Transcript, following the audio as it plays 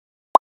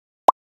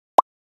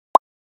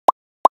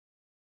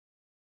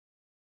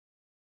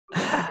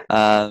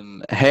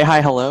Hey,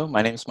 hi, hello.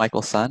 My name is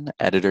Michael Sun,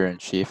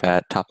 editor-in-chief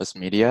at Tapas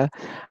Media.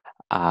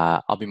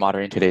 I'll be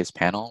moderating today's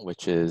panel,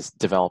 which is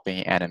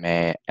Developing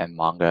Anime and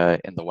Manga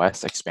in the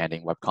West,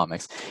 Expanding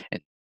Webcomics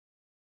into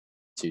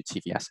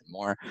TVS and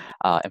more.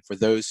 And for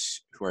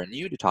those who are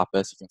new to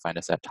Tapas, you can find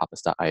us at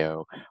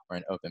tapas.io. We're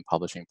an open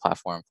publishing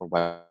platform for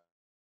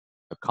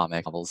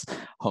webcomic novels,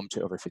 home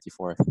to over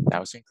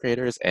 54,000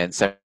 creators and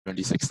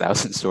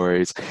 76,000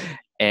 stories.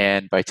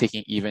 And by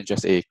taking even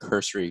just a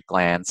cursory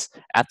glance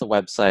at the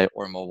website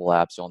or mobile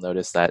apps, you'll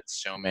notice that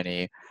so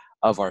many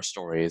of our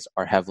stories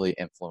are heavily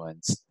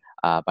influenced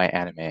by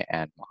anime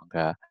and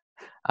manga.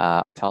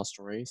 Tell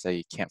stories that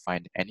you can't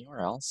find anywhere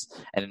else.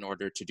 And in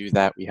order to do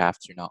that, we have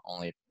to not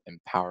only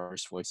empower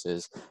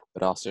voices,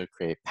 but also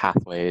create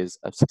pathways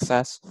of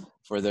success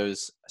for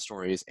those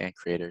stories and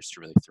creators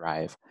to really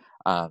thrive.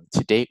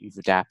 To date, we've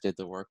adapted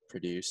the work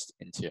produced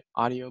into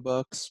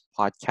audiobooks,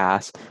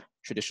 podcasts,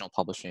 traditional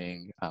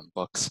publishing,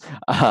 books,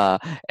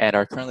 and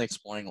are currently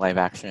exploring live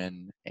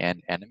action and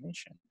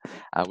animation,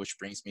 which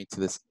brings me to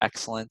this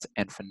excellent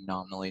and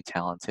phenomenally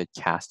talented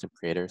cast of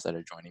creators that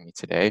are joining me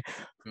today,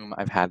 whom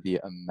I've had the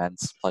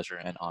immense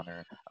pleasure and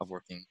honor of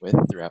working with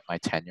throughout my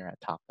tenure at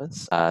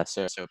Tapas.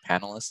 So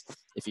panelists,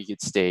 if you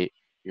could state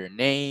your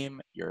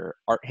name, your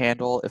art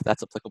handle, if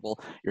that's applicable,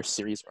 your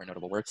series or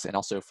notable works, and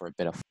also for a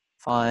bit of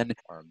fun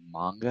or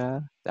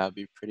manga, that would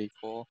be pretty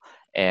cool.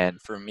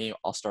 And for me,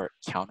 I'll start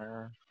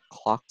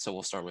counterclock, so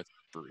we'll start with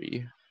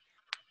Bre.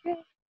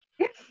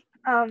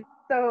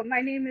 So my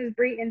name is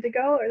Bre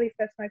Indigo, or at least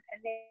that's my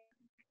pen name.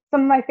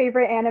 Some of my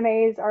favorite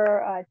animes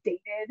are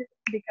dated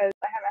because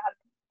I haven't had to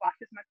watch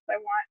as much as I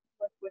want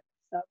with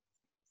stuff.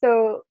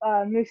 So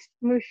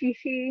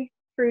Mushishi,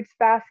 Fruits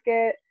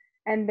Basket,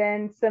 and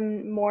then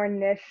some more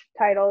niche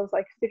titles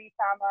like City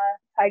Sama,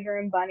 Tiger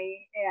and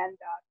Bunny, and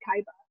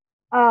Kaiba.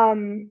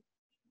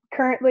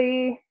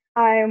 Currently,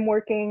 I'm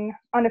working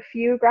on a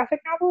few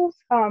graphic novels,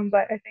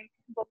 but I think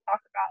we'll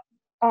talk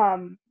about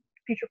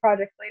future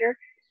projects later.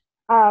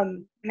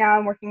 Now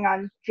I'm working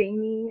on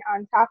Jamie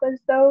on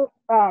Tapas though,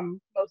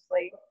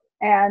 mostly.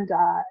 And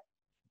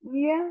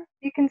yeah,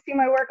 you can see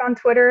my work on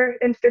Twitter,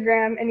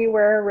 Instagram,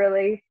 anywhere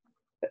really.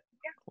 But,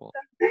 yeah. Cool.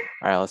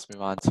 All right, let's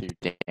move on to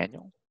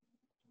Daniel.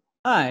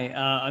 Hi,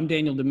 I'm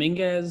Daniel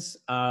Dominguez.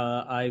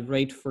 I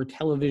write for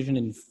television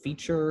and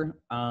feature.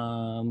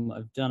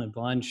 I've done a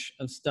bunch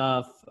of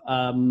stuff.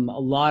 A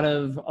lot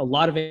of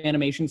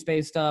animation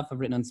space stuff. I've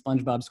written on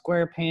SpongeBob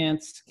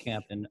SquarePants,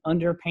 Captain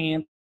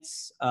Underpants,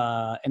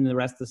 and the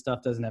rest of the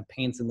stuff doesn't have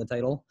pants in the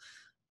title.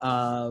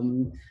 I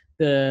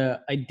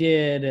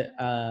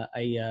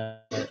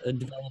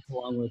developed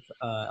along with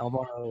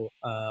Alvaro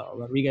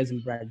Rodriguez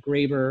and Brad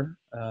Graber,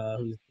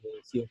 who's the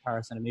CEO of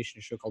Paris Animation,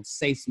 a show called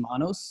Seis,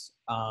 Manos,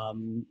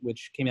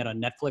 which came out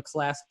on Netflix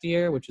last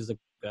year, which is a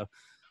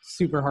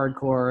super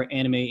hardcore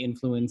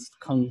anime-influenced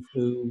kung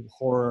fu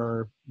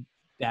horror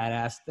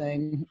badass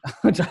thing,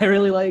 which I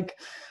really like.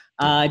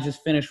 I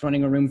just finished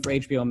running a room for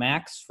HBO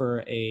Max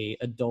for a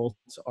adult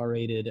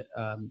R-rated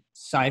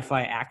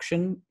sci-fi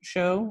action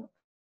show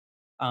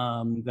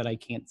that I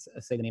can't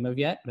say the name of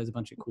yet, but has a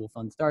bunch of cool,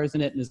 fun stars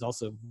in it, and is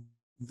also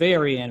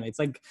very anime. It's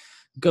like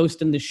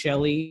Ghost in the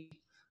Shell-y.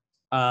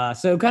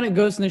 So kind of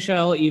Ghost in the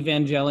Shell,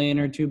 Evangelion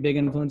are two big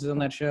influences on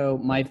that show.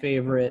 My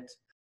favorite,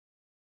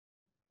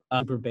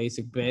 super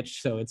basic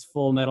bitch, so it's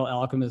Full Metal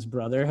Alchemist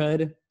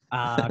Brotherhood,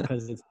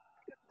 because it's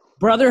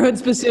Brotherhood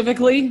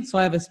specifically, so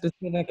I have a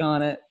specific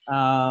on it.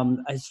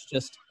 It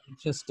just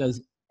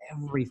does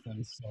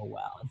everything so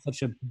well. It's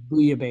such a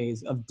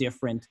bouillabaisse of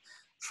different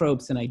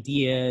tropes and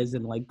ideas,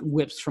 and like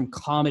whips from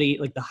comedy,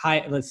 like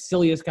the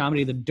silliest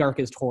comedy, the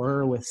darkest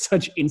horror with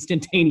such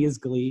instantaneous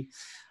glee.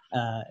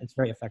 It's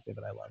very effective,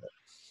 and I love it.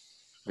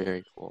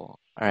 Very cool.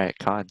 All right,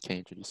 Khan, can you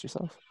introduce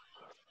yourself?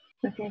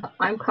 Okay,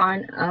 I'm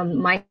Khan.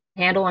 My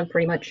handle on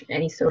pretty much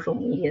any social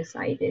media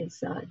site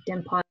is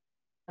Dimpase.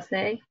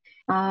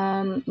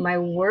 My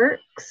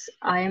works,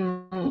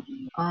 I'm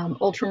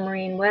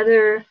Ultramarine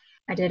Weather.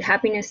 I did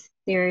Happiness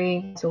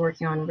Theory, so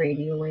working on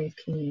radio wave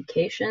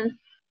communication.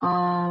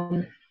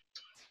 My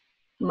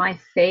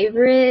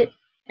favorite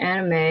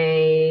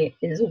anime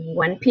is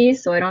One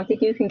Piece, so I don't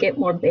think you can get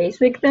more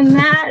basic than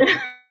that.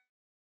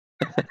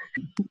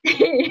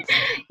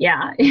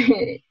 Yeah,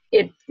 it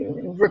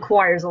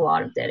requires a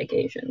lot of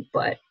dedication,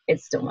 but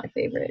it's still my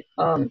favorite.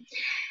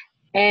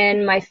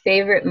 And my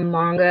favorite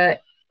manga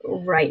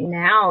right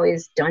now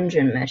is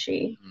Dungeon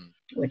Meshi,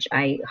 which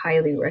I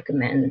highly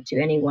recommend to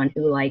anyone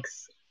who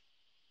likes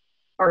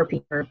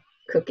RP or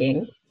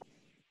cooking.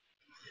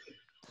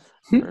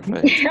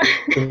 Perfect.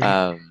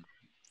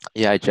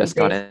 Yeah, I just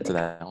got into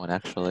that one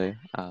actually.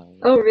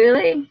 Oh,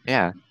 really?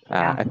 Yeah.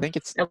 I think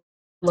it's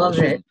Love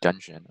it.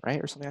 Dungeon,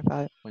 right, or something like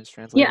that when it's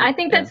translated. Yeah, I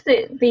think that's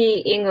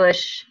the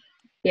English.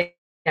 Yeah.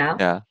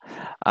 Yeah.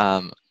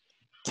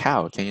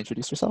 Cow, can you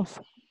introduce yourself?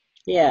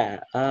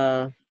 Yeah.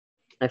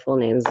 My full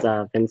name is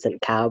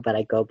Vincent Cow, but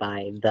I go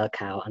by The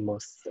Cow on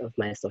most of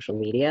my social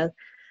media.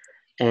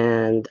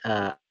 And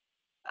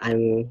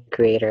I'm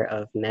creator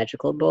of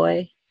Magical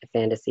Boy,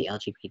 fantasy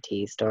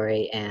LGBT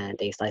story and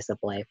a slice of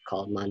life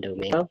called Mondo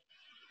Mango.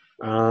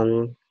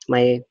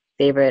 My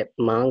favorite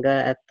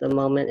manga at the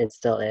moment, and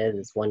still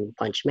is One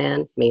Punch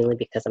Man, mainly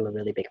because I'm a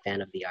really big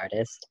fan of the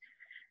artist.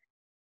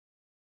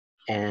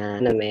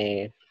 And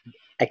anime,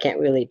 I can't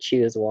really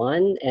choose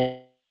one.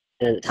 And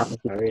on top of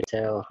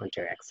Naruto,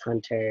 Hunter x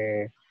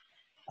Hunter,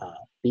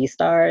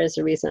 Beastar is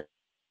a recent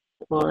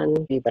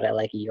one, but I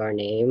like Your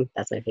Name.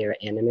 That's my favorite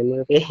anime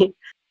movie at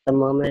the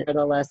moment. For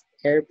the last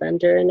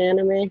Airbender in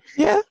anime.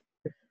 Yeah,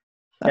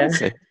 I Yeah. would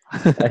say.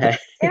 Okay.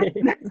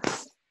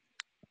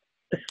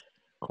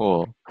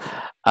 Cool.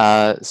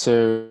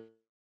 So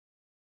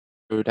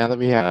now that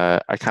we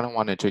have, I kind of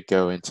wanted to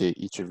go into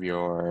each of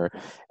your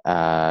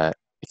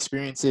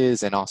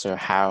experiences and also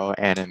how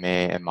anime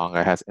and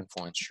manga has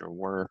influenced your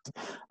work.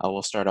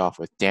 We'll start off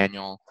with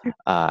Daniel.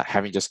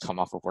 Having just come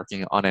off of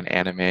working on an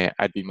anime,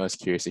 I'd be most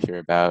curious to hear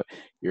about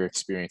your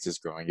experiences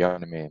growing up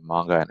in anime and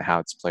manga and how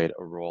it's played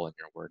a role in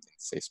your work in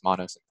Seis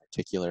Manos in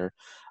particular.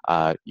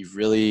 You've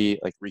really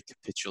like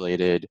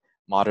recapitulated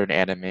modern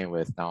anime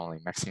with not only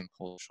Mexican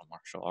cultural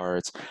martial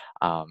arts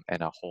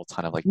and a whole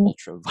ton of like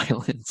ultra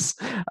violence.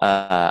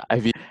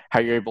 How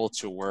you're able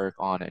to work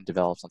on and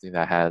develop something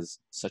that has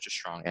such a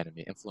strong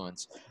anime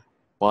influence,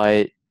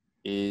 but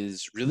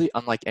is really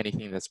unlike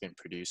anything that's been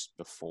produced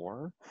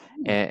before.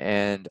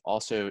 And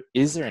also,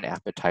 is there an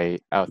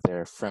appetite out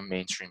there from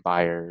mainstream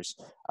buyers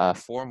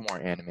for more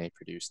anime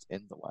produced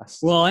in the West?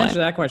 Well, I'll answer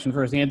that question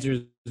first. The answer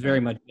is very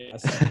much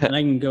yes. And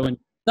I can go into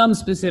some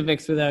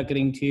specifics without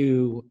getting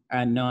too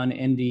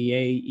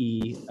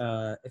non-NDA-y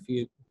if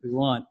you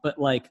want. But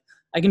like,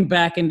 I can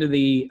back into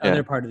the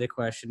other part of the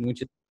question,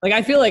 which is like,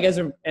 I feel like as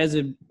a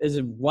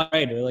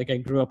writer, like I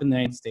grew up in the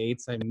United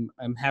States.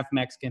 I'm half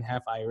Mexican,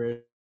 half Irish.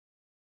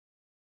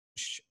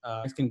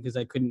 Mexican because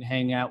I couldn't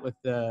hang out with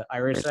the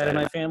Irish side of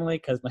my family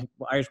because my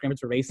Irish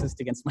grandparents were racist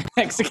against my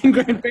Mexican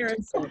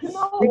grandparents. So you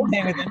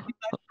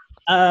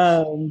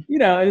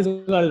know, it is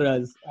what it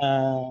is.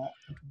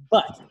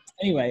 But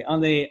anyway,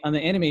 on the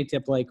anime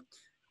tip, like,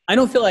 I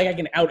don't feel like I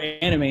can out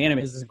anime. Anime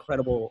is this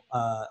incredible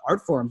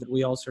art form that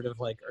we all sort of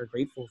like are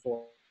grateful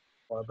for.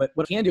 But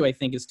what I can do, I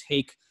think, is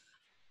take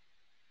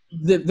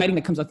the writing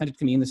that comes authentic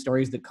to me and the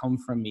stories that come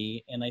from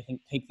me, and I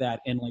think take that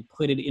and like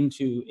put it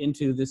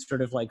into this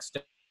sort of like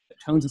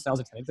tones and styles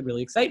of type that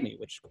really excite me,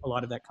 which a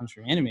lot of that comes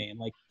from anime. And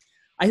like,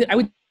 I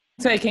would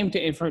say I came to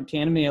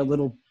anime a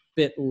little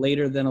bit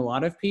later than a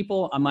lot of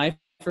people. My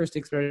first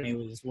experience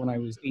was when I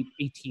was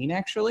 18,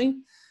 actually,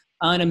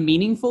 in a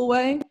meaningful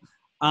way.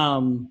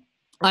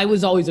 I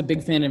was always a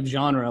big fan of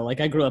genre. Like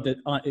I grew up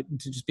to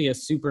just be a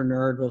super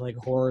nerd with like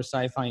horror,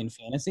 sci-fi, and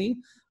fantasy.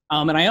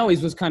 And I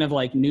always was kind of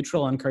like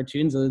neutral on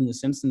cartoons other than The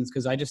Simpsons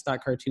because I just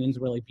thought cartoons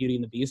were like Beauty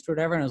and the Beast or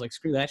whatever. And I was like,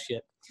 screw that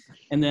shit.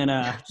 And then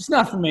just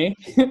not for me.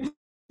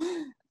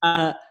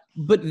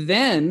 But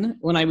then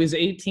when I was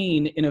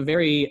 18, in a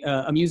very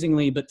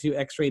amusingly but too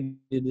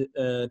X-rated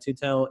to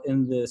tell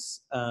in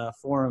this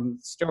forum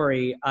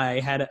story, I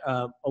had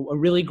a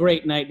really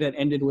great night that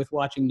ended with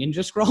watching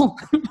Ninja Scroll.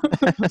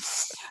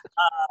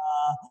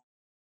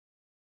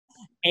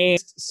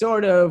 And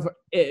sort of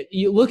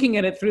you looking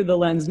at it through the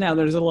lens now,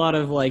 there's a lot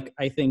of like,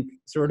 I think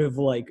sort of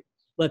like,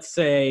 let's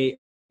say,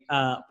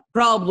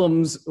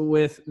 problems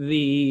with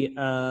the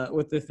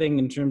thing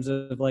in terms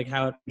of like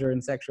how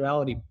and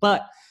sexuality,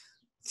 but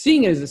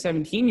seeing it as a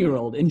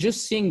 17-year-old and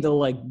just seeing the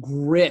like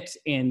grit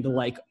and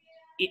like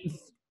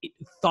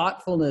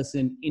thoughtfulness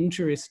and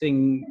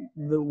interesting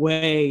the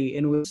way,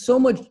 and with so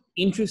much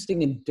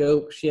interesting and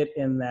dope shit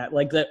in that,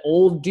 like that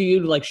old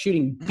dude like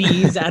shooting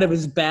bees out of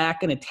his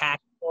back and attacking,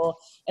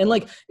 and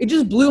like it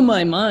just blew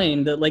my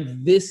mind that like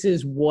this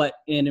is what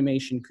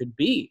animation could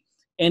be.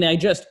 And I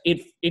just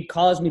it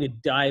caused me to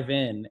dive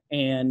in,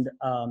 and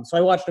so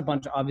I watched a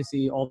bunch of,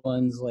 obviously, all the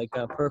ones like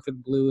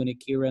Perfect Blue and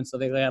Akira, and so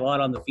they had a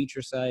lot on the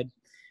feature side.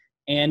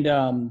 And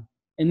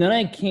then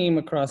I came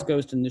across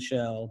Ghost in the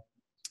Shell,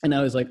 and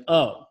I was like,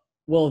 oh,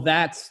 well,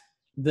 that's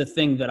the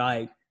thing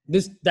that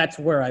that's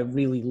where I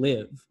really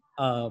live.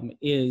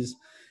 Is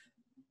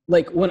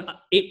like when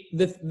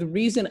the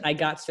reason I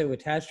got so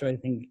attached to it, I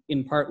think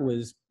in part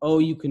was, oh,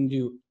 you can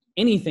do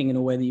anything in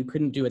a way that you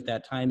couldn't do at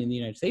that time in the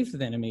United States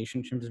with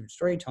animation in terms of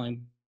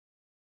storytelling.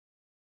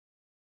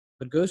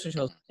 But Ghost in the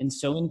Shell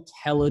is so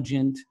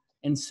intelligent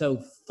and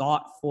so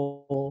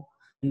thoughtful,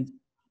 and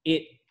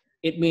it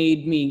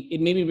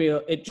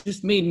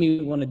just made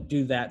me want to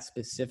do that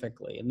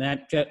specifically. And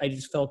that I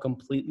just fell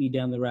completely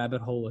down the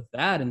rabbit hole with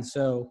that. And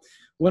so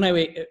when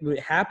I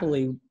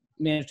happily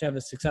managed to have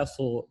a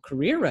successful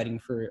career writing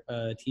for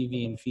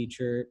TV and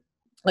feature,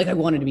 like I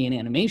wanted to be in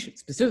animation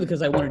specifically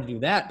because I wanted to do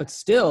that. But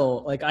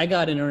still, like I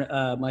got in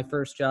my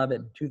first job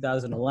in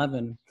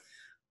 2011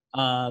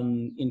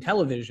 in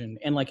television.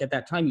 And like at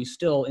that time, you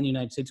still in the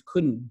United States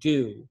couldn't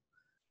do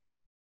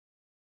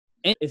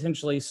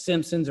essentially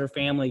Simpsons or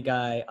Family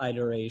Guy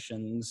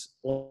iterations,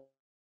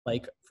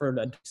 like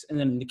and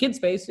then the kids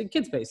space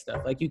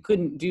stuff. Like you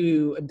couldn't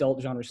do adult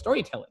genre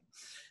storytelling.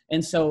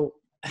 And so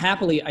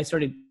happily I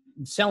started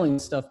selling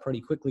stuff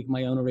pretty quickly,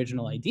 my own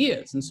original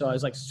ideas. And so I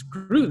was like,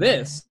 screw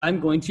this, I'm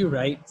going to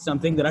write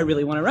something that I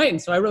really want to write.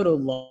 And so I wrote a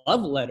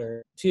love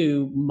letter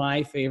to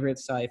my favorite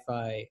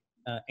sci-fi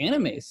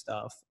anime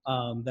stuff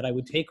that I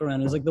would take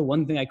around. It was like the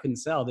one thing I couldn't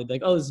sell. They'd be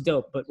like, oh, this is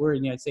dope, but we're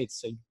in the United States,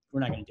 so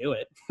we're not going to do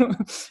it.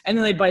 And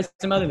then they'd buy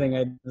some other thing.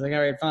 I was like,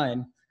 all right,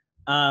 fine.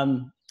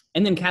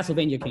 And then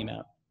Castlevania came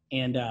out,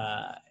 and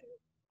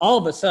all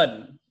of a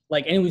sudden,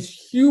 like, and it was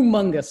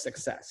humongous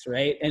success,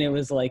 right? And it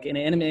was like an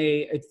anime.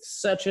 It's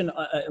such an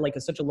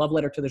such a love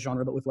letter to the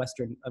genre, but with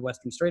Western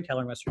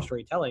storytelling, Western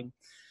storytelling.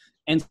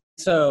 And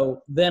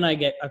so then I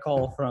get a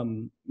call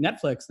from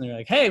Netflix, and they're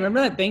like, "Hey,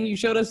 remember that thing you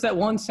showed us that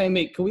once? Hey,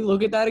 mate, can we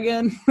look at that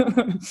again?"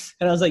 And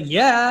I was like,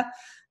 "Yeah."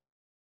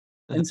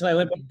 And so I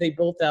went. They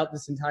built out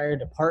this entire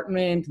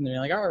department, and they're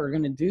like, "Oh, we're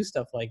going to do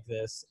stuff like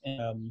this."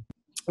 And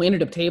we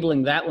ended up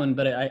tabling that one,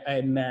 but I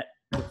had met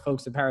the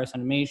folks at Paris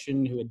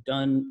Animation who had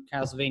done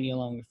Castlevania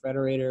along with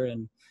Frederator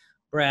and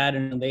Brad,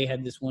 and they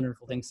had this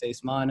wonderful thing,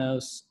 Seis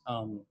Manos,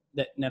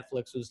 that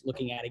Netflix was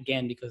looking at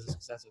again because of the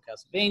success of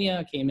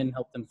Castlevania. Came in,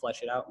 helped them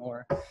flesh it out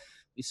more.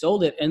 We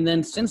sold it, and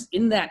then since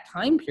in that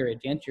time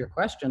period, to answer your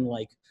question,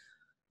 like,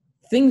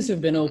 things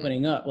have been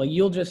opening up. Like,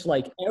 you'll just,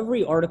 like,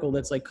 every article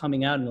that's like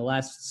coming out in the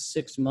last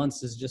 6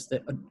 months is just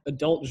that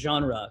adult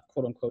genre,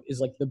 quote unquote, is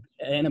like the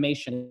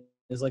animation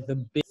is like the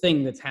big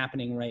thing that's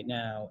happening right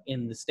now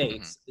in the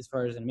States as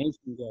far as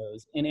animation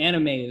goes. And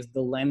anime is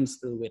the lens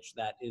through which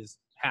that is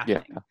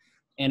happening. Yeah.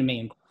 Anime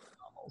and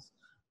novels.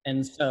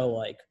 And so,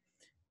 like,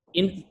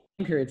 in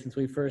the period since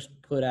we first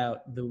put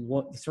out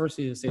the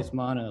Sources of Seis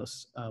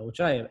Manos,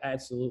 which I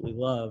absolutely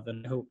love,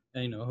 and I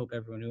hope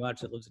everyone who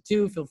watches it loves it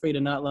too. Feel free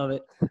to not love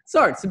it.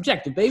 Sorry, it's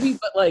subjective, baby.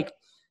 But like,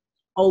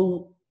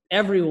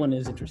 everyone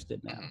is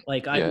interested now.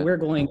 Like, we're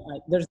going.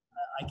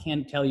 I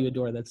can't tell you a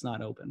door that's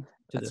not open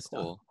to this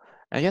stuff.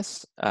 I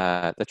guess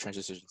that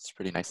transitions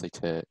pretty nicely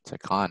to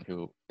Khan,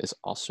 who is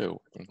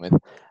also working with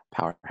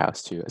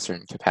Powerhouse to a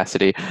certain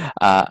capacity.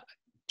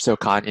 So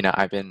Khan,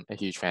 I've been a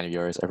huge fan of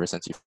yours ever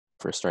since you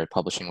first started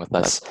publishing with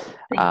us.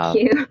 Thank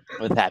you.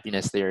 With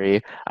Happiness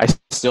Theory. I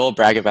still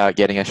brag about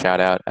getting a shout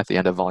out at the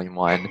end of Volume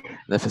 1,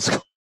 the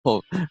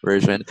physical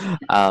version.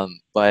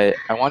 But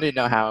I wanted to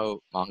know how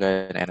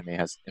manga and anime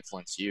has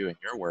influenced you and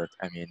your work.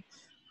 I mean,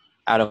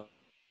 out of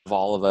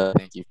all of us, I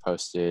think you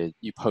post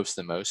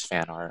the most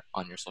fan art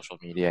on your social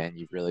media, and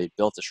you've really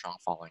built a strong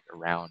following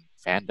around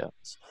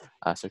fandoms.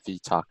 So if you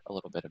talk a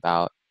little bit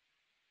about,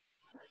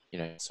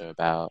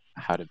 about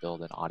how to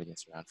build an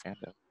audience around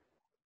fandom.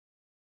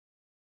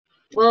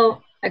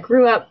 Well, I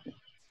grew up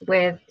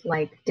with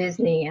like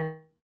Disney and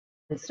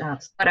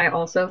stuff, but I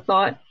also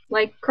thought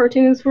like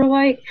cartoons were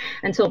like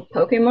until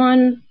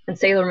Pokemon and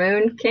Sailor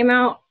Moon came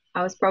out.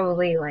 I was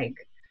probably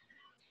like,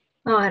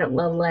 I don't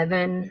know,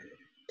 11,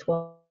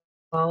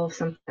 12,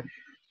 something.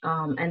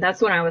 And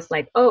that's when I was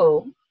like,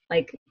 oh,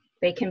 like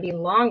they can be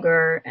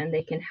longer and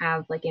they can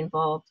have like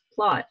involved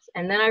plots.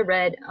 And then I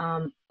read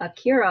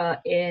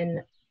Akira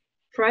in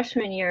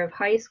freshman year of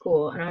high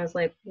school, and I was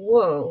like,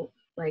 whoa,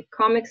 like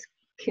comics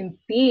can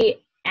be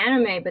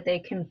anime, but they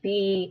can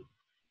be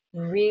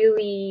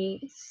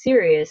really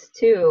serious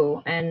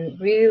too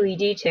and really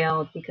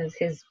detailed because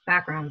his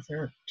backgrounds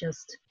are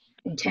just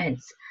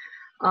intense.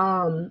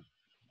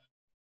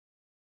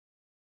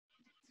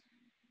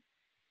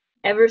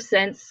 Ever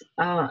since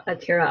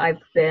Akira,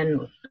 I've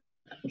been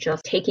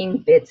just taking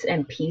bits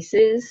and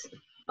pieces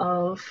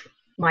of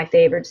my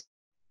favorite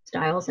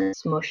styles and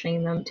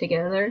smushing them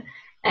together.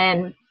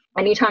 And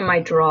anytime I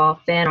draw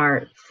fan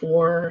art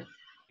for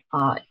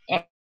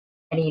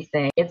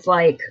anything, it's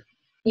like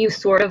you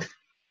sort of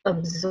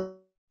absorb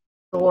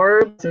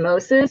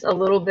osmosis a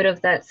little bit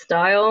of that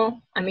style.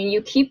 I mean,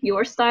 you keep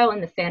your style in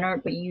the fan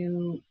art, but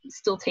you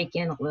still take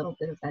in a little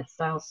bit of that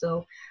style.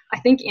 So I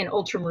think in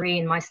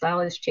Ultramarine, my style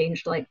has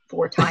changed like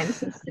 4 times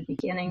since the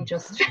beginning,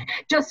 just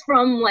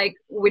from like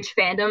which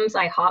fandoms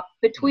I hop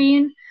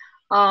between.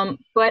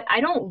 But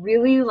I don't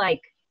really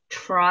like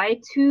try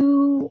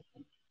to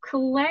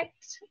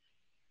collect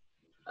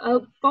a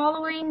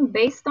following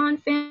based on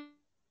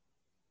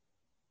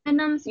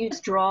fandoms. You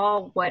just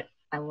draw what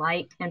I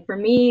like, and for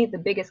me, the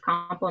biggest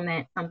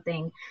compliment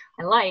something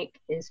I like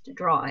is to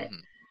draw it.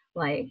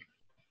 Like,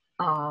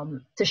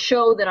 to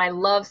show that I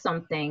love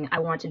something, I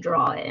want to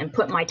draw it and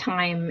put my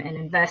time and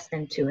invest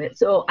into it.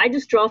 So I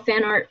just draw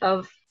fan art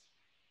of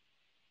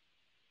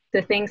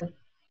the things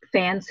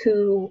fans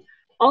who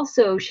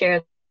also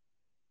share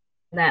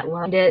that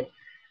love it,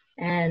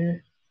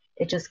 and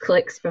it just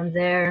clicks from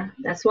there.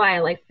 That's why I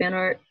like fan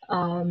art.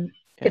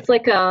 It's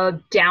like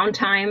a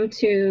downtime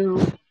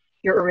to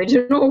your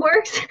original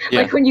works.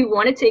 Like when you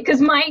want to take, because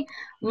my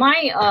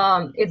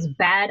it's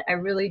bad, I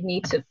really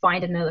need to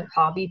find another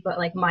hobby, but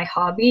like my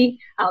hobby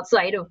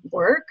outside of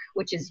work,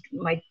 which is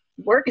my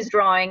work is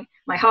drawing,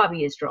 my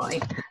hobby is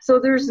drawing, so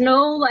there's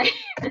no like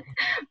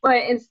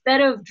but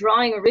instead of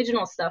drawing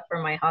original stuff for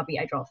my hobby,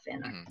 I draw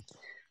fan art.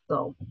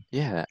 So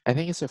yeah, I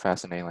think it's so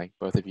fascinating. Like,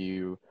 both of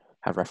you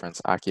have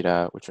referenced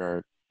Akira, which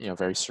are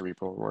very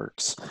cerebral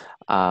works,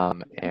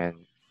 and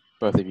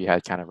both of you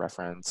had kind of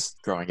referenced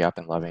growing up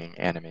and loving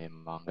anime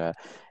and manga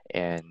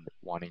and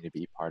wanting to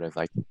be part of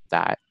like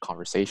that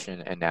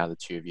conversation. And now the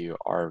two of you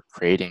are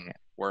creating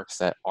works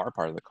that are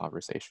part of the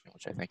conversation,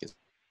 which I think is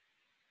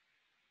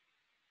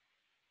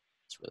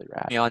really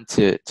rad. Moving on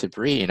to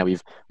Bre, you know,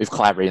 we've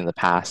collaborated in the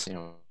past. You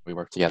know, we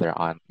worked together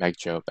on Meg,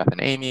 Jo, Beth,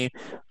 and Amy,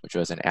 which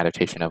was an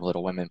adaptation of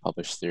Little Women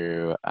published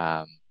through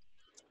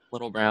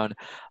Little Brown.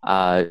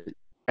 I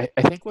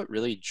think what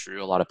really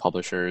drew a lot of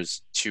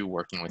publishers to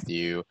working with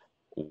you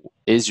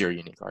is your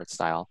unique art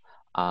style.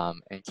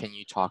 And can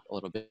you talk a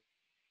little bit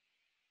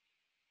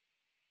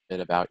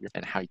about your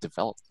and how you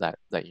developed that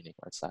unique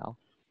art style?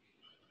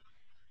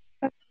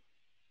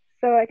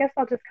 So I guess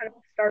I'll just kind of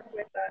start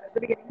with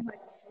the beginning. Like,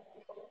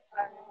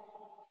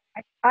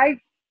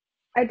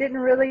 I didn't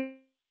really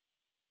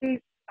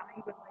find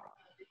with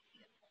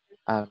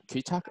Can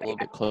you talk a little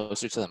bit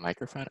closer to the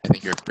microphone? I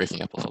think you're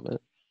breaking up a little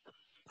bit.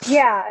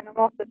 Yeah, and I'm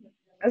also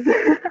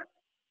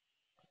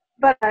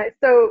but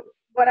so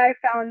what I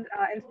found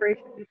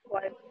inspiration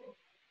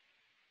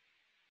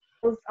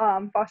was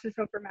Foster's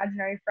Home for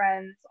Imaginary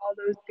Friends, all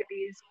those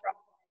goodies from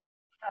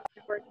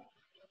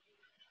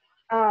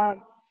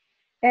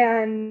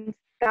and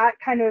that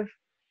kind of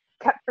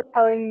kept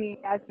propelling me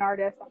as an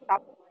artist on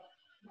top of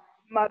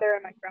my mother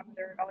and my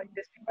grandmother always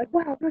just being like,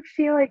 wow, look,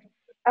 she like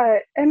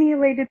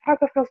emulated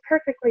Papa Feels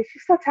perfectly.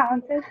 She's so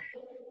talented.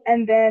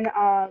 And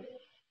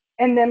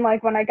then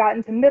like when I got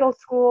into middle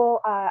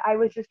school, I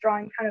was just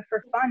drawing kind of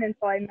for fun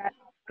until I met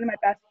one of my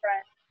best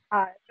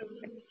friends who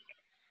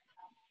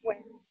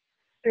went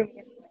through me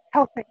into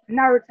Hellsing and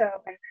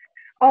Naruto and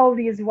all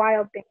these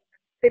wild things.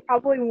 They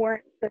probably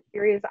weren't the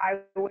series I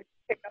would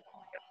pick up on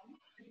my own,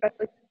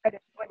 especially since I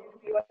didn't want to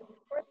be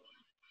before.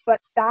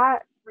 But that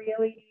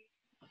really,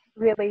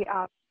 really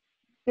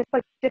just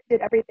like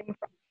shifted everything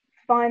from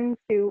fun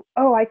to,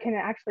 oh, I can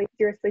actually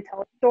seriously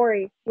tell a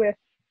story with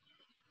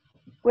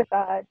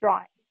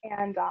drawing.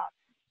 And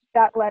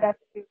that led us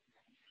to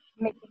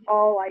making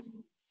all like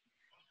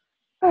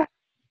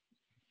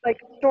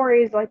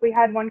stories. Like we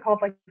had one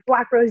called like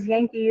Black Rose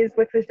Yankees,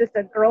 which was just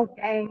a girl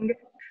gang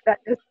that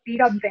just beat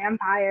up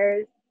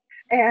vampires,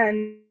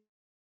 and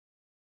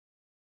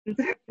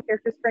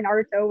characters for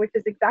Naruto, which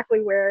is exactly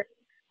where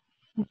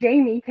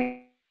Jamie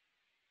came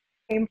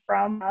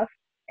from,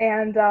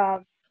 and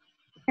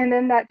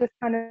then that just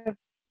kind of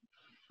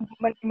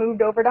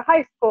moved over to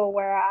high school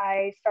where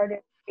I started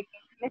taking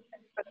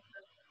commissions for the first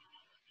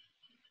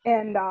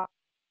and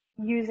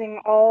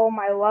using all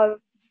my love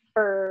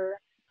for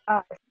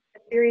the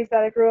series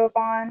that I grew up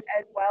on,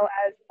 as well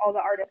as all the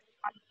artists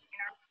on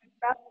and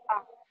stuff,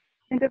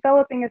 and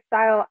developing a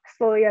style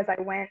slowly as I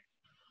went.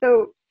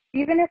 So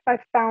even if I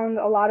found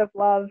a lot of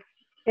love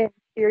in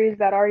series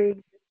that already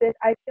existed,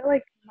 I feel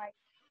like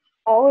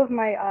all of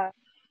my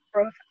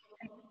growth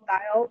in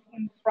style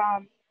came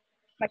from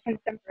my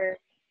contemporary.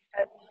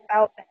 Because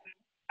without them,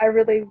 I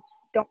really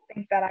don't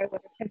think that I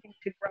would have continued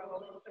to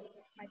grow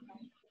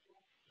myself.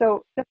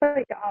 So just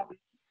like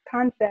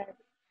Khan said,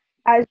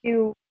 as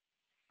you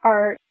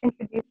are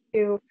introduced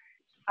to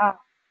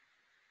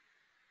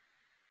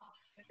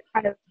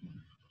kind of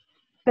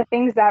the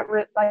things that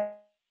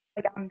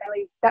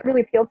that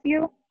really appeal to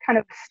you, kind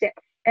of stick,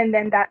 and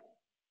then that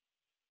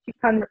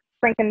becomes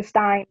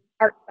Frankenstein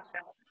art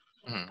style.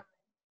 Mm-hmm.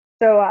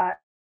 So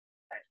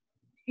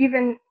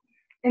even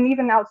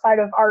outside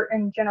of art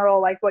in general,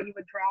 like what you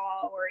would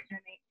draw or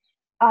animate.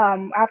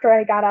 After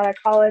I got out of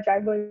college, I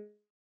was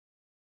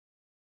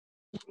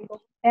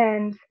able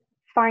and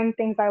find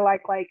things I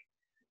like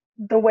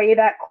the way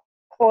that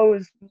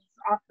clothes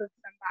off of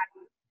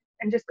somebody,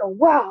 and just go,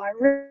 wow, I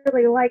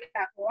really like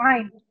that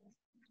line.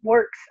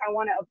 Works. I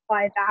want to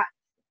apply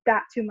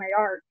that to my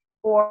art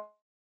or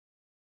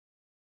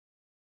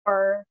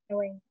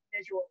doing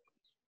visual.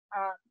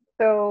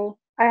 So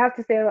I have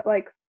to say that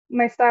like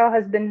my style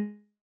has been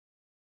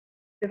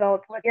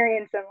developed with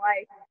experience in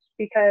life,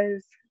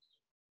 because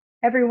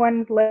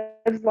everyone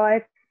lives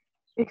life,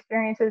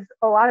 experiences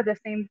a lot of the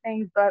same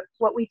things, but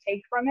what we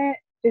take from it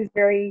is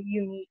very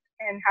unique,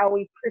 and how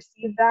we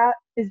perceive that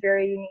is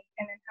very unique,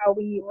 and then how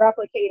we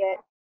replicate it.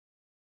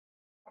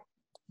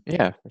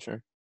 Yeah, for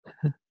sure.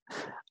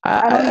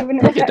 I don't even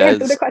know if that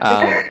answered the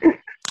question.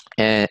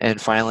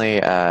 And finally,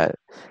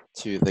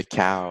 to the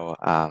cow,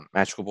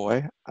 Magical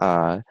Boy.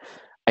 I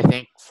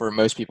think for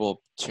most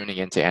people tuning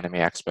into Anime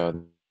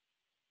Expo,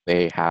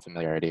 they have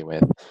familiarity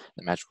with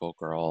the magical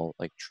girl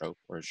like trope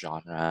or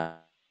genre.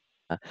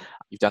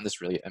 You've done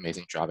this really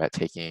amazing job at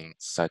taking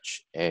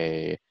such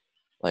a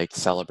like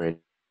celebrated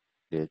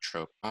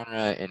trope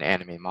genre in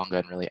anime manga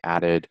and really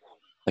added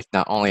like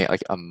not only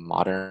like a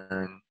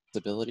modern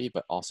ability,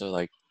 but also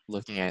like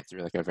looking at it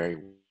through like a very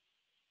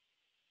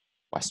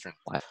Western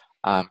lens.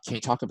 Can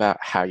you talk about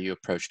how you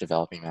approach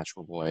developing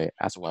Magical Boy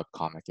as a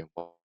webcomic and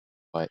what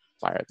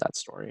inspired that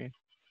story?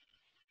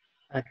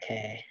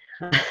 Okay.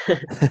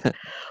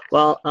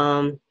 Well,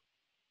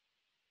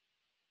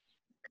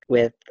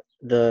 with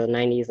the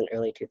 90s and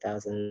early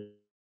 2000s,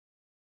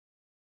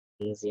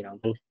 you know,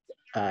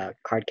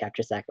 Card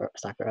Capture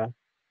Sakura,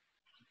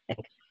 I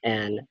think,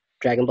 and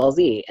Dragon Ball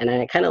Z, and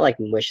I kind of like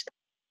wish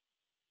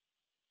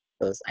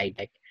those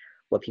like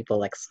what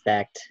people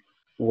expect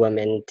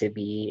women to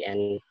be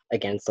and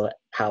against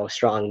how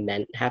strong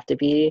men have to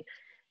be,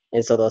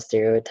 and so those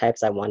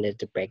stereotypes I wanted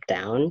to break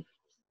down.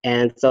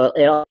 And so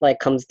it all like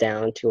comes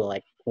down to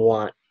like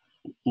want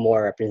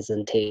more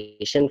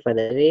representation for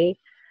the city.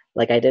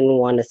 Like I didn't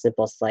want a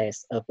simple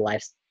slice of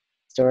life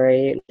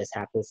story. It just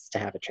happens to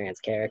have a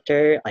trans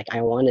character. Like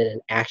I wanted an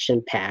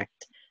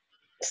action-packed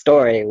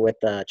story with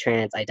a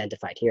trans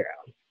identified hero.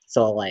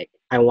 So like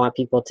I want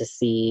people to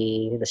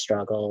see the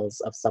struggles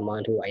of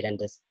someone who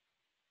identifies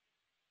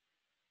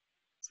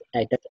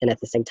and at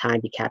the same time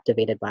be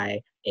captivated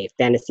by a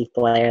fantasy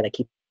flair that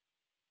keeps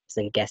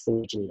them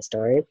guessing in the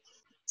story.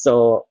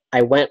 So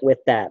I went with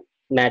that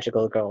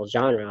magical girl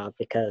genre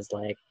because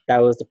like that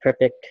was the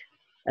perfect,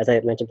 as I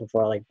mentioned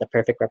before, like the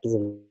perfect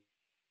representation,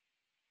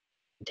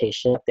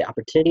 the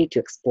opportunity to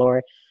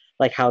explore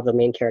like how the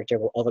main character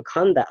will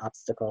overcome that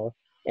obstacle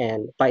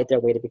and fight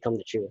their way to become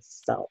the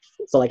truest self.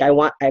 So like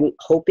I'm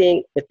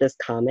hoping with this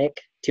comic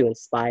to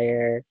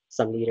inspire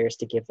some readers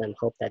to give them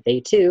hope that they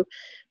too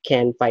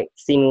can fight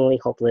seemingly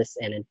hopeless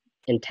and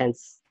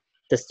intense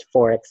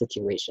dysphoric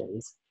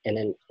situations. And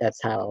then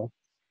that's how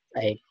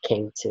I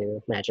came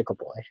to Magical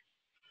Boy.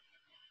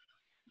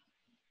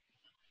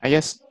 I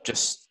guess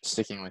just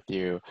sticking with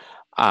you,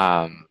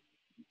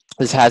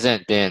 this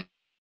hasn't been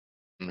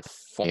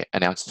fully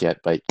announced yet,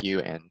 but you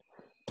and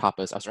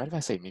Tapas, I was right if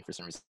I say me for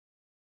some reason,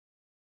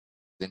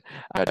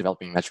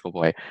 developing Magical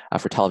Boy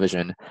for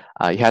television.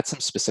 You had some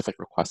specific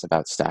requests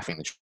about staffing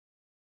the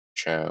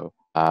show.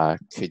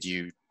 Could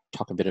you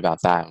talk a bit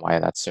about that and why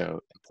that's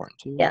so important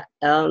to you? Yeah,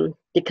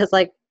 because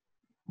like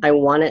I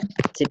want it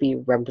to be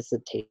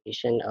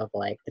representation of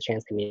like the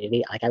trans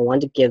community. Like I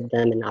want to give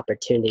them an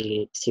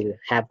opportunity to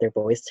have their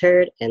voice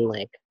heard and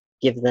like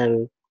give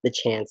them the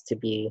chance to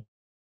be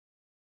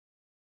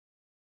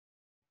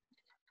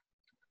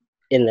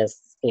in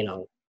this, you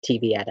know,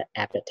 TV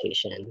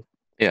adaptation.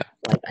 Yeah.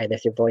 Like either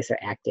through voice or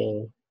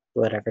acting,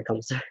 whatever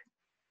comes.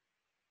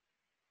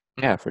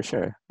 Yeah, for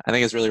sure. I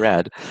think it's really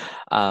rad.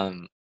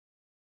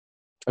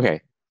 Okay,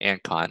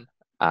 and Khan.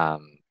 I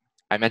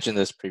mentioned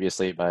this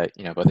previously, but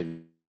you know, both of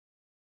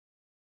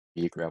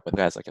you grew up with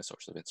as like a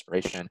source of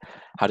inspiration.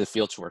 How did it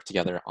feel to work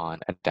together on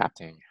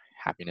adapting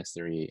happiness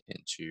theory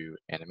into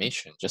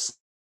animation? Just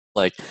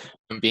like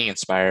being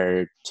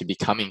inspired to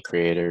becoming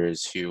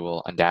creators who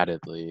will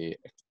undoubtedly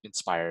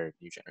inspire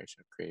new generation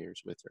of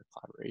creators with your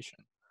collaboration.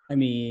 I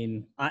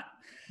mean,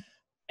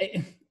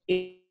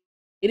 it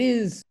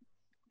is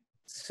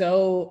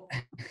so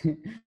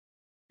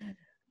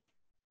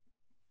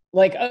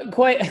like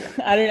quite.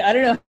 I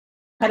don't know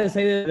how to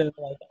say this.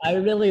 Like, I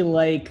really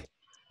like.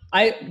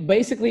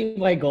 Basically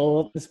my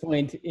goal at this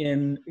point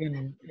in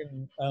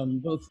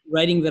both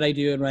writing that I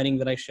do and writing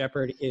that I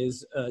shepherd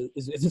is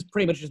just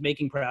pretty much just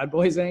making Proud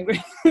Boys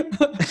angry.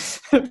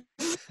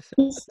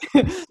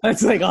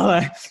 That's like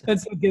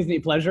that's what gives me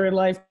pleasure in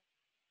life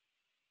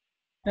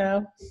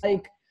now.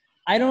 Like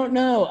I don't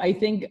know. I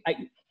think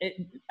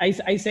I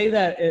say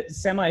that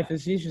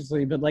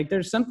semi-facetiously, but like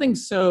there's something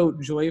so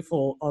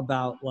joyful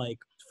about like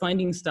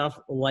finding stuff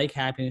like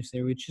happiness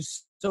there, which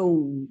is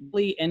so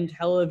really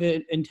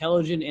intelligent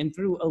and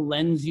through a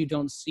lens you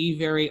don't see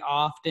very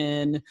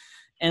often,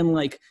 and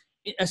like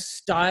a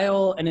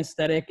style and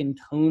aesthetic and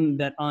tone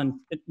that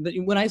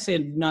when I say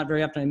not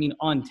very often, I mean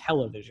on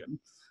television,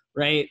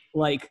 right?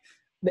 Like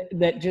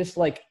that just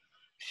like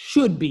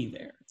should be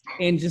there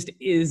and just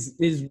is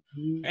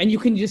and you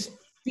can just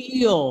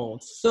feel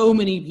so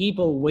many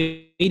people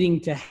waiting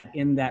to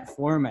in that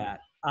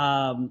format.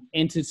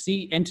 And to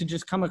see and to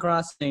just come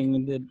across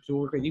thing to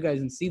work with you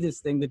guys and see this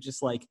thing that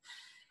just like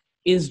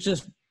is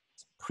just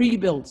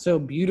pre-built so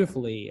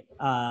beautifully.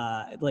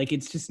 Like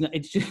it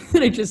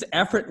just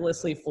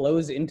effortlessly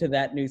flows into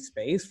that new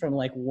space from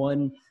like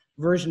one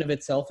version of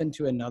itself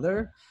into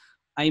another.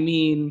 I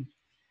mean,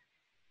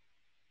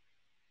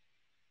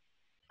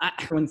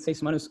 when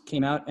Seis Manos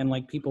came out and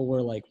like people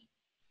were like,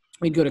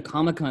 we'd go to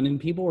Comic-Con and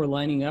people were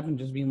lining up and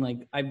just being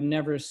like, I've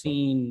never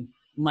seen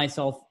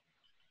myself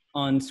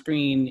on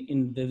screen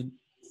in the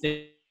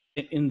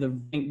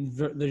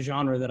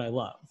genre that I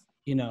love.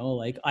 You know,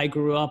 like I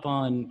grew up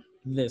on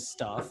this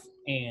stuff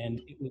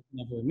and it was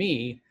never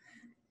me.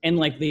 And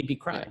like they'd be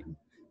crying.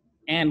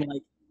 And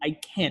like I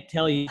can't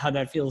tell you how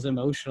that feels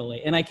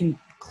emotionally. And I can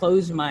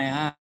close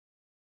my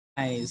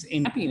eyes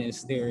in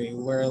happiness theory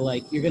where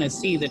like you're gonna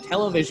see the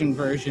television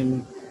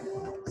version.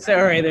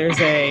 Sorry,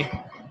 there's a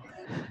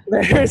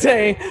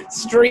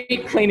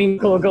street cleaning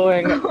crew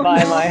going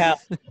by my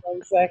house.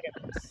 1 second.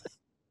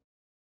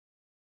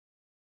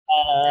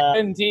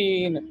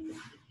 17.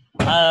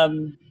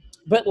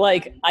 But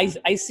like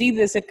I see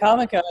this at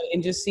Comic-Con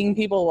and just seeing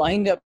people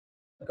lined up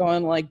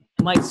going like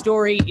my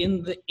story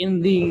in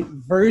the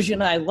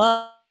version I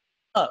love.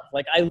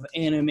 Like I love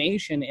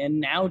animation, and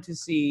now to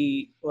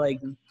see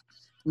like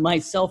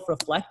myself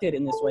reflected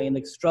in this way and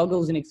the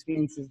struggles and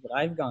experiences that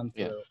I've gone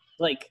through. Yeah.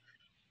 Like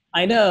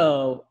I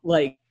know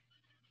like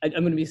I'm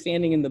going to be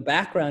standing in the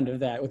background of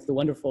that with the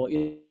wonderful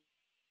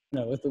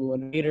with the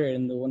creator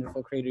and the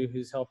wonderful creator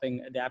who's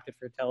helping adapt it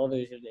for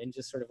television, and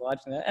just sort of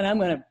watching that. And I'm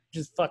going to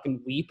just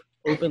fucking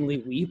openly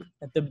weep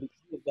at the beginning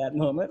of that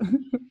moment.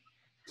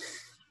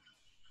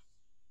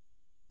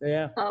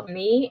 Yeah.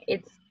 Me,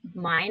 it's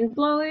mind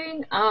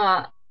blowing.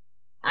 I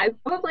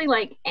probably,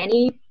 like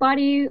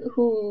anybody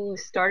who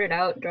started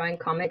out drawing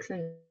comics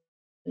in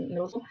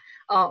middle school,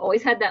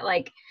 always had that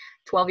like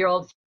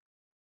 12-year-old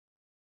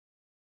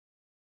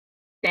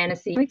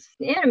fantasy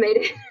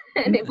animated.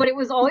 But it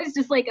was always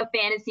just like a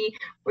fantasy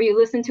where you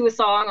listen to a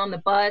song on the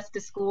bus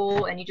to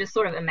school and you just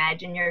sort of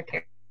imagine your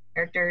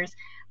characters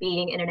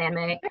being in an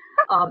anime.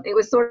 It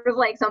was sort of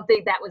like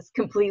something that was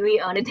completely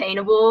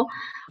unattainable.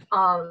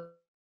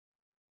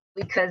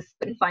 Because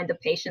I couldn't find the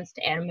patience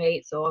to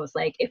animate. So I was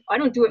like, if I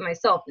don't do it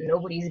myself,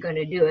 nobody's going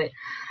to do it.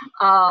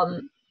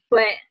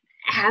 But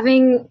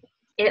having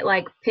it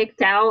like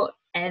picked out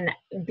and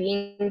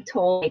being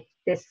told like,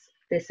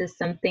 this is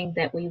something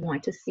that we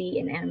want to see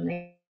in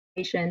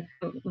animation,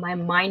 my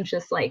mind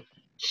just like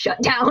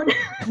shut down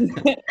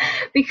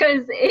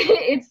because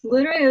it's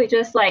literally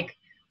just like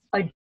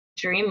a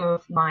dream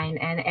of mine.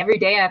 And every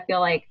day I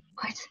feel like,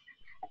 what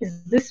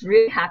is this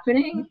really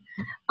happening?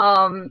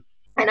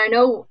 And I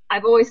know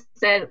I've always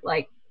said,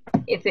 like,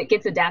 if it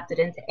gets adapted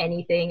into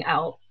anything,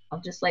 I'll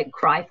just like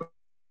cry from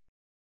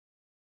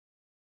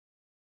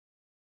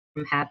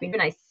happiness.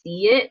 When I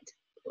see it,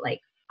 like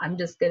I'm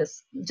just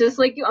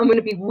like you, I'm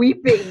gonna be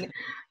weeping,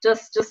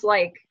 just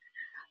like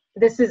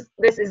this is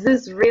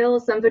this real?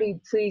 Somebody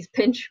please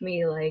pinch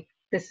me. Like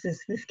this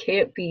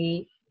can't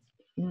be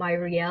my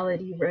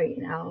reality right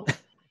now.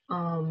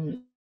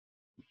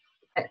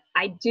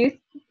 I do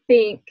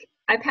think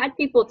I've had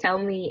people tell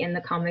me in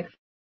the comic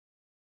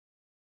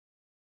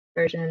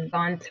version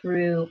gone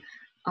through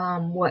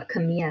what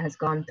Kamiya has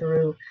gone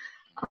through.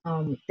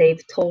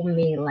 They've told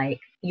me like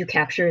you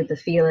captured the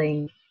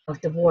feeling of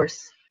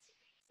divorce.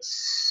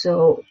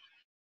 So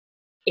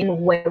in a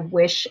way I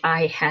wish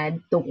I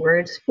had the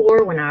words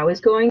for when I was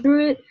going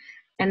through it.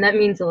 And that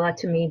means a lot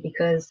to me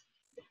because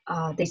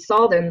they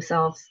saw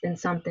themselves in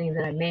something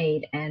that I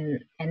made,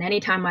 and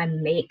anytime I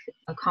make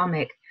a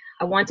comic,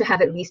 I want to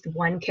have at least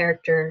one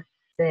character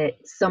that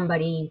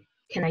somebody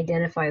can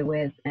identify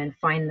with and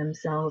find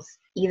themselves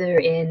either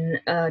in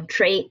a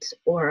trait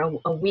or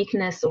a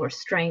weakness or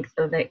strength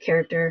of that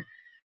character.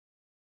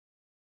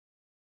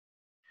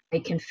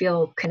 They can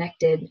feel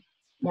connected,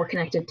 more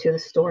connected to the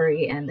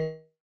story and the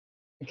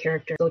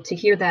character. So to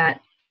hear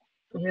that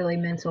really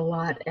meant a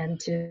lot, and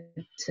to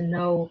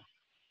know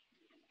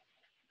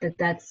that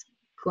that's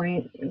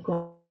going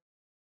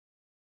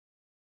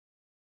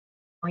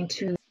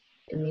to,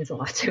 it means a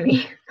lot to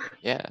me.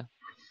 Yeah.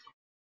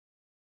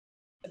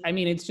 I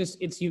mean, it's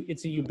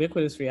a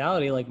ubiquitous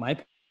reality. Like my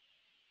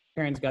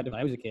parents got divorced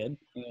when I was a kid,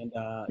 and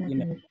you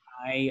know,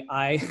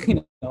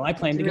 I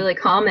plan It's to really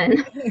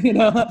common. you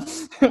know,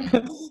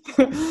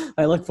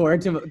 I look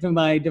forward to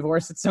my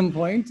divorce at some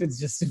point. It's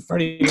just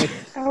pretty much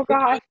Oh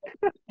God.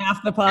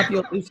 half the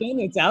population.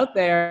 It's out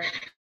there,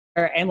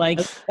 and like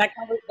that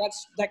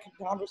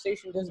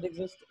conversation doesn't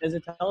exist as a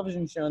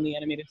television show in the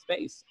animated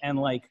space, and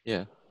like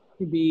Yeah.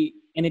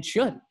 and it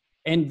should.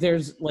 And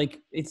there's like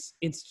it's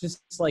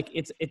just like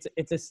it's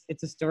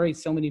a story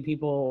so many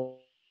people,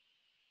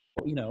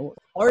 you know,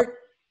 art.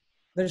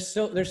 There's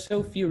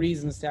so few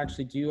reasons to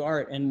actually do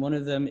art, and one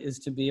of them is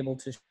to be able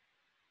to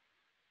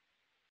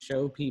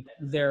show people.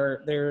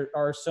 There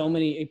are so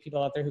many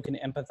people out there who can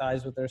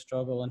empathize with their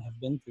struggle and have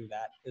been through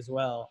that as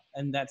well,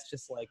 and that's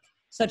just like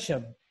such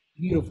a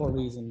beautiful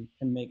reason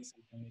to make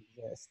something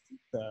exist.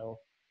 So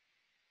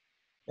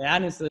yeah,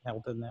 honestly,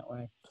 help in that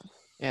way.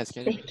 Yeah, it's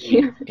going to Thank be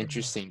you.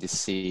 interesting to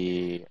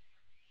see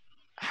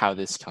how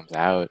this comes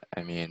out.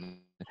 I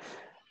mean,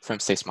 from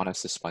Seis,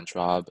 Manos to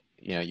SpongeBob,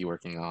 you know, you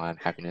working on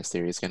Happiness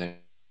Theory is going to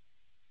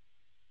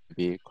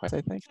be quite,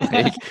 I think.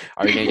 Like,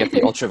 are we going to get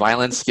the ultra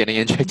violence getting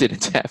injected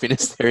into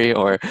Happiness Theory,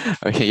 or are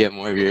we going to get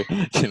more of your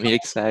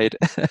comedic side?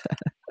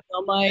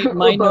 Well, my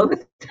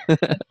notes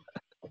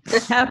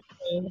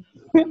happening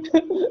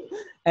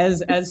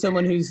as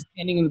someone who's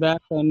standing in the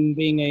background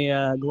being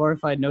a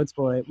glorified notes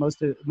boy.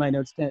 Most of my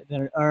notes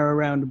are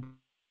around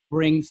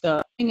bring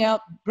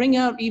out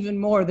even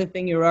more the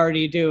thing you're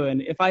already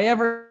doing. If I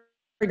ever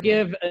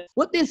give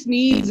what this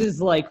needs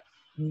is like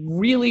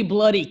really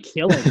bloody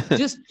killing.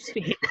 just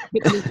hit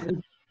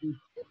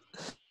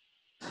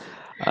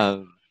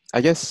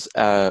I guess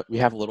we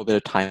have a little bit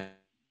of time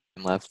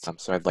left,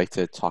 so I'd like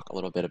to talk a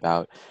little bit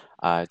about,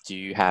 do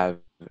you have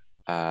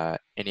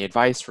any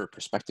advice for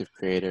prospective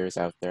creators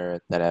out there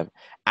that have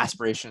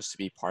aspirations to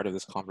be part of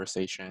this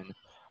conversation,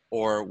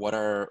 or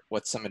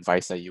what's some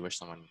advice that you wish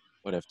someone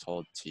would have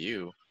told to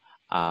you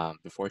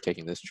before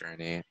taking this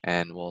journey?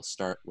 And we'll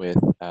start with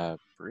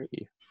Bre.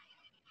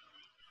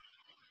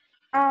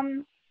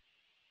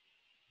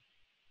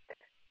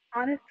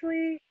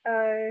 Honestly,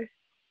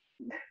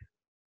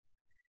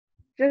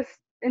 just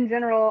in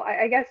general,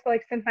 I guess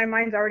like since my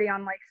mind's already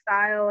on like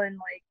style and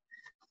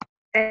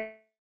like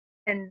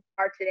and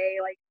art today,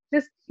 like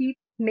just keep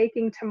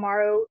making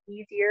tomorrow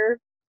easier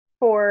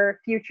for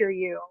future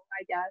you.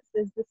 I guess,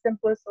 is the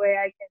simplest way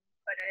I can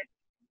put it.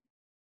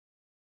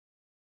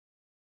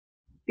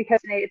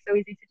 Because today it's so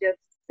easy to just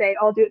say,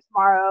 I'll do it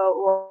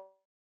tomorrow,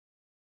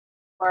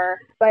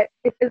 but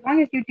as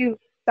long as you do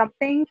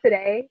something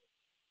today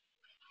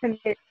to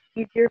make it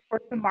easier for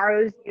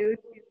tomorrow's you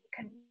to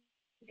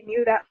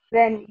continue that,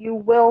 then you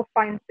will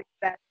find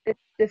success. It's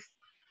just,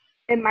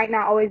 it might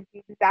not always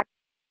be exactly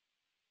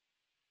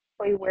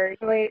where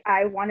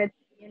I wanted to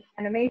be in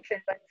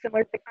animation, but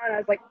similar to Kana, I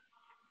was like,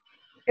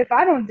 if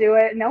I don't do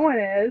it, no one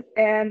is,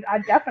 and I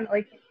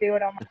definitely can't do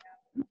it on my own.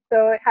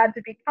 So it had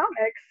to be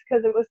comics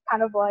because it was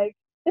kind of like,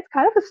 it's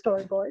kind of a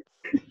storyboard.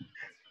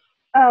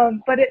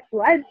 But it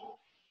led,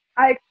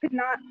 I could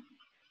not,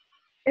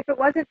 if it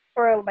wasn't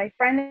for my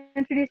friend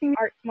introducing me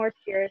to art more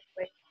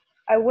seriously,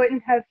 I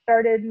wouldn't have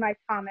started my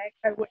comic.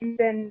 I wouldn't have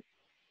been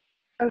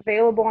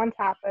available on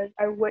Tapas.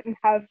 I wouldn't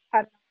have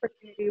had an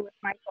opportunity with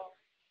Michael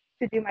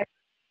to do my.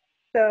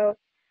 So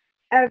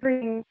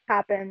everything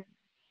happened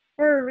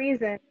for a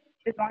reason,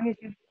 as long as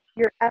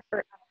your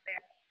effort out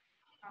there.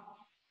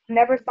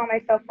 Never saw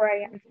myself where I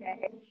am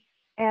today,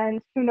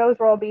 and who knows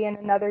where I'll be in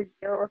another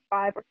year or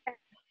 5 or 10.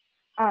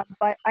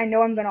 But I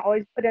know I'm going to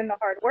always put in the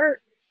hard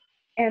work,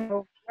 and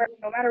no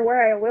matter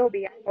where I will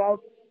be, I know I'll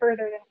be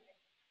further than.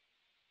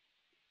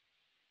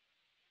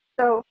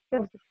 So it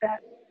was just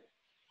that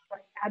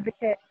like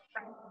advocate,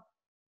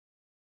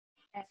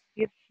 and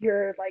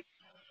you're like,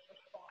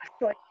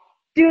 boss, like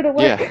do the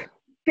work, Yeah,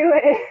 do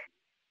it.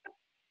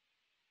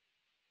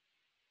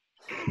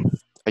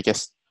 I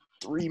guess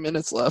 3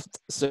 minutes left.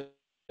 So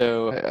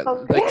Oh,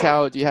 the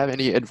cow, do you have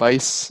any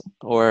advice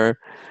or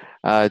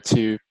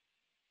to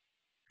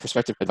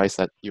prospective advice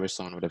that you or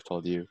someone would have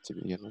told you to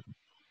begin with?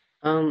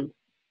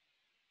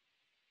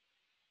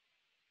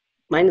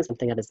 Mine is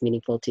something that is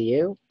meaningful to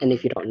you, and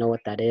if you don't know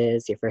what that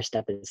is, your first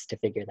step is to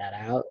figure that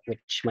out,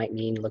 which might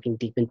mean looking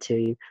deep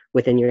into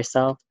within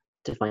yourself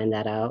to find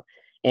that out.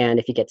 And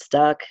if you get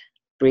stuck,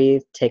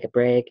 breathe, take a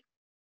break,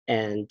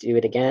 and do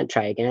it again,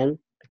 try again,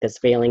 because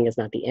failing is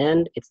not the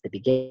end, it's the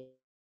beginning.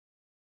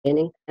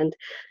 And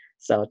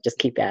so just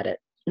keep at it.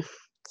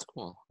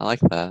 Cool. I like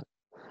that.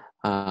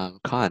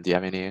 Khan, do you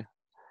have any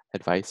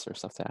advice or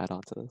stuff to add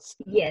on to this?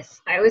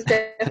 Yes, I was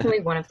definitely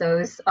one of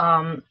those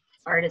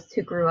artists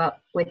who grew up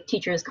with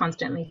teachers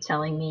constantly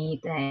telling me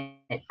that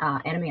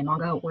anime and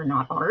manga were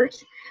not art.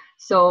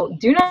 So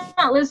do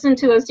not listen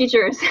to those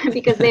teachers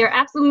because they are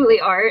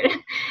absolutely art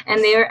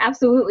and they are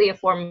absolutely a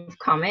form of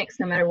comics,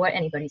 no matter what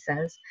anybody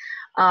says.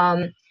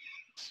 And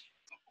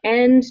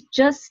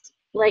just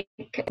like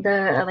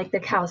the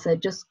cow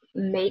said, just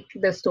make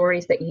the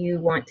stories that you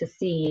want to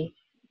see,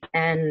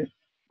 and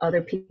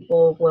other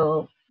people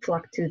will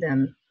flock to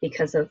them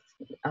because of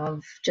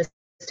just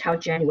how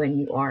genuine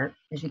you are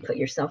as you put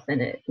yourself in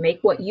it.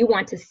 Make what you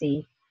want to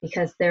see,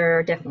 because there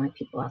are definitely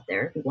people out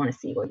there who want to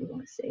see what you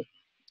want to see.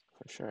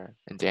 For sure.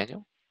 And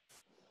Daniel?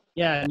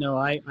 Yeah, no,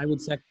 I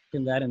would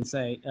second that and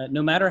say,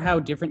 no matter how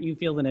different you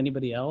feel than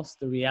anybody else,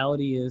 the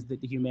reality is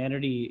that the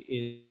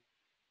humanity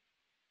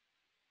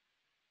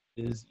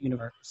is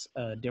universe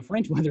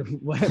different, whether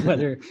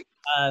whether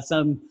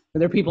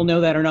people know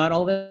that or not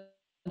all the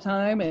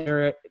time.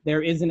 And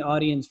there is an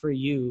audience for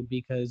you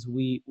because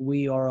we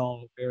are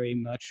all very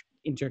much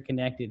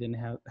interconnected in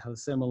how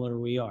similar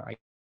we are. I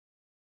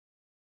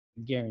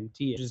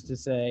guarantee it. Just to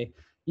say,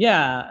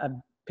 yeah, I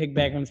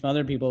pigback from some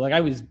other people. Like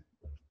I was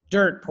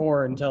dirt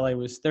poor until I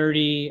was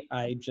 30.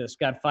 I just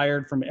got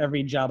fired from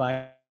every job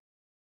I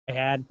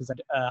had because I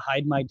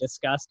hide my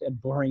disgust at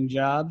boring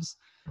jobs.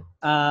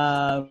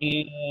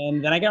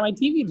 And then I got my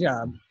TV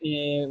job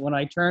when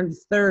I turned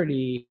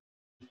 30.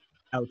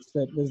 Ouch,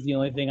 that was the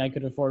only thing I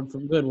could afford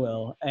from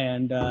Goodwill,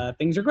 and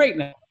things are great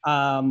now.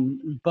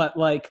 But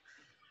like,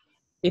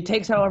 it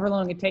takes however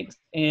long it takes,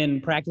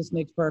 and practice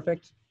makes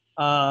perfect.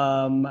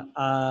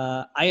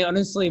 I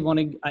honestly want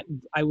to.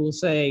 I will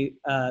say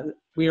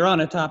we are on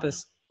a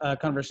Tapas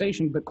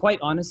conversation, but quite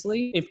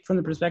honestly, if from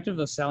the perspective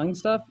of selling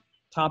stuff,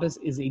 Tapas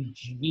is a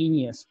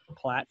genius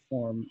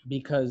platform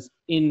because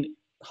in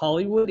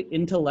Hollywood,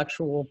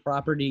 intellectual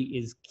property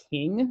is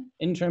king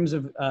in terms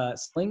of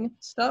selling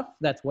stuff.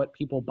 That's what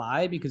people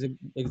buy because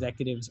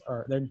executives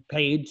they're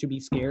paid to be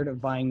scared of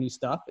buying new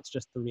stuff. It's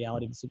just the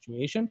reality of the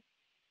situation.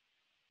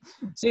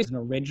 It's an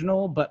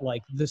original, but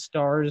like the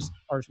stars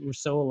were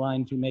so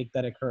aligned to make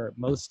that occur.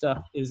 Most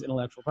stuff is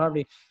intellectual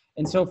property.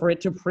 And so for it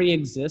to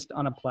pre-exist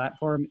on a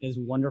platform as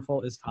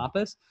wonderful as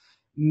Tapas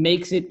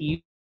makes it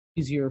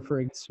easier for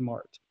it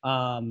smart.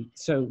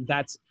 So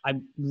that's a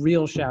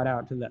real shout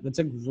out to that. That's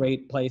a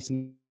great place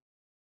and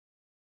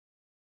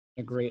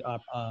a great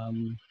up.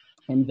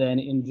 And then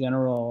in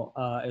general,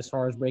 as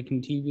far as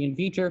breaking TV and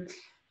feature,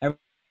 everyone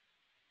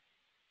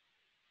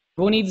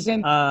needs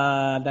in.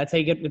 That's how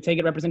you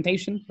get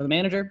representation for the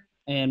manager,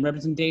 and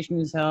representation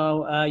is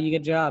how you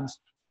get jobs.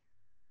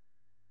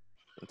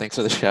 Thanks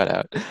for the shout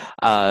out.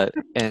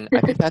 And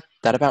I think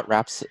that about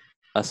wraps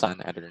us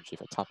on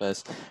Editor-in-Chief at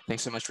Tapas.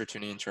 Thanks so much for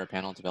tuning into our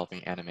panel,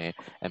 Developing Anime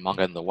and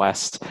Manga in the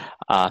West.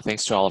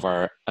 Thanks to all of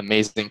our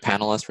amazing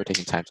panelists for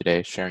taking time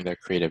today, sharing their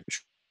creative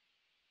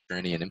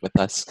journey and with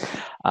us.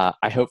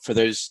 I hope for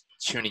those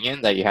tuning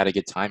in that you had a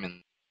good time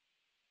and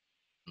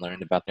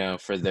learned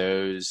about, for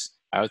those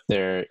out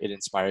there, it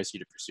inspires you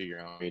to pursue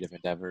your own creative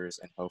endeavors,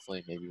 and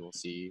hopefully maybe we'll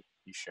see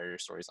you share your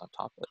stories on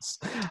Tapas.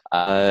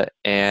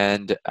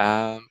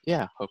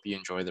 Yeah, hope you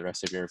enjoy the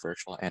rest of your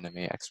virtual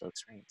Anime Expo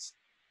experience.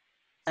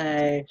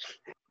 Bye.